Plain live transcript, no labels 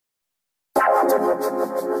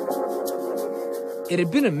It had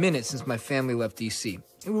been a minute since my family left D.C.,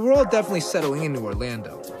 and we were all definitely settling into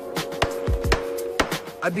Orlando.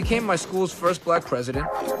 I became my school's first black president.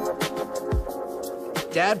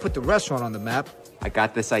 Dad put the restaurant on the map. I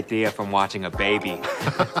got this idea from watching a baby.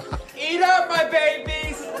 Eat up, my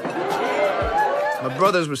babies! My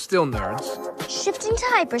brothers were still nerds. Shifting to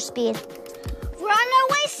hyperspeed. We're on our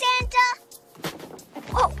way, Santa!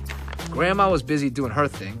 Whoa! Grandma was busy doing her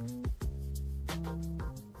thing.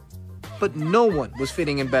 But no one was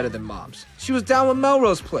fitting in better than Mom's. She was down with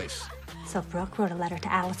Melrose Place. So Brooke wrote a letter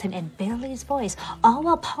to Allison in Billy's voice, all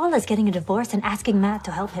while Paula's getting a divorce and asking Matt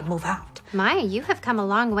to help him move out. Maya, you have come a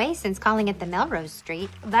long way since calling it the Melrose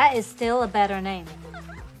Street. That is still a better name.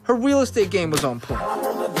 Her real estate game was on point.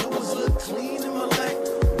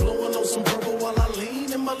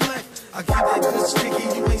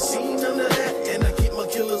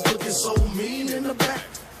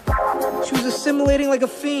 She was assimilating like a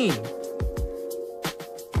fiend.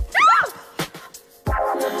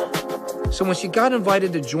 So when she got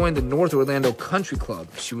invited to join the North Orlando Country Club,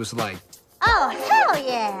 she was like, oh, hell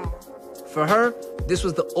yeah! For her, this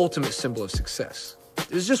was the ultimate symbol of success.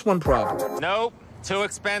 There's just one problem. Nope, too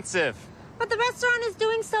expensive. But the restaurant is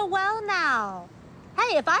doing so well now.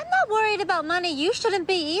 Hey, if I'm not worried about money, you shouldn't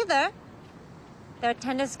be either. Their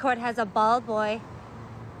tennis court has a ball boy.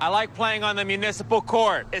 I like playing on the municipal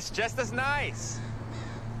court. It's just as nice.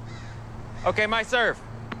 Okay, my serve.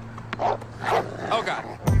 Oh, God.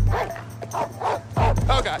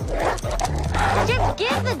 Oh, God. Just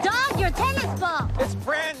give the dog your tennis ball. It's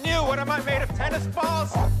brand new. What am I, made of tennis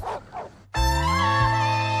balls?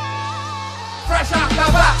 Fresh off the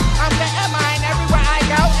block, I'm getting mine everywhere I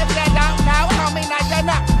go. If they don't know, homie, not they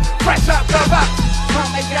know. Fresh off the block,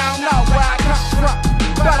 homie, they don't know where I come from,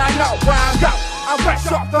 but I know where I go. I'm fresh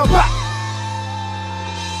off the block.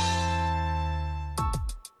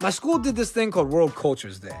 My school did this thing called World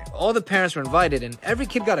Cultures Day. All the parents were invited, and every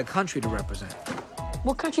kid got a country to represent.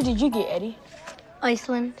 What country did you get, Eddie?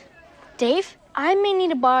 Iceland. Dave, I may need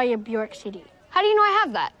to borrow your Bjork CD. How do you know I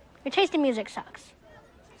have that? Your taste in music sucks.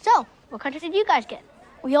 So, what country did you guys get?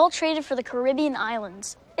 We all traded for the Caribbean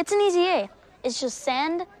islands. It's an easy A. It's just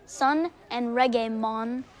sand, sun, and reggae,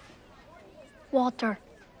 mon. Walter,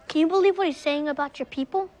 can you believe what he's saying about your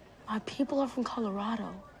people? My people are from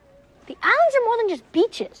Colorado. The islands are more than just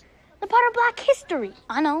beaches. They're part of Black history.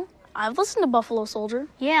 I know. I've listened to Buffalo Soldier.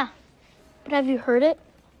 Yeah, but have you heard it?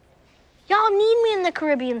 Y'all need me in the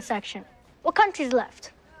Caribbean section. What country's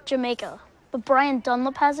left? Jamaica. But Brian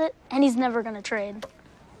Dunlop has it, and he's never gonna trade.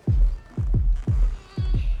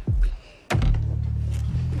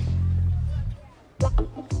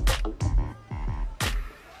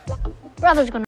 Brother's gonna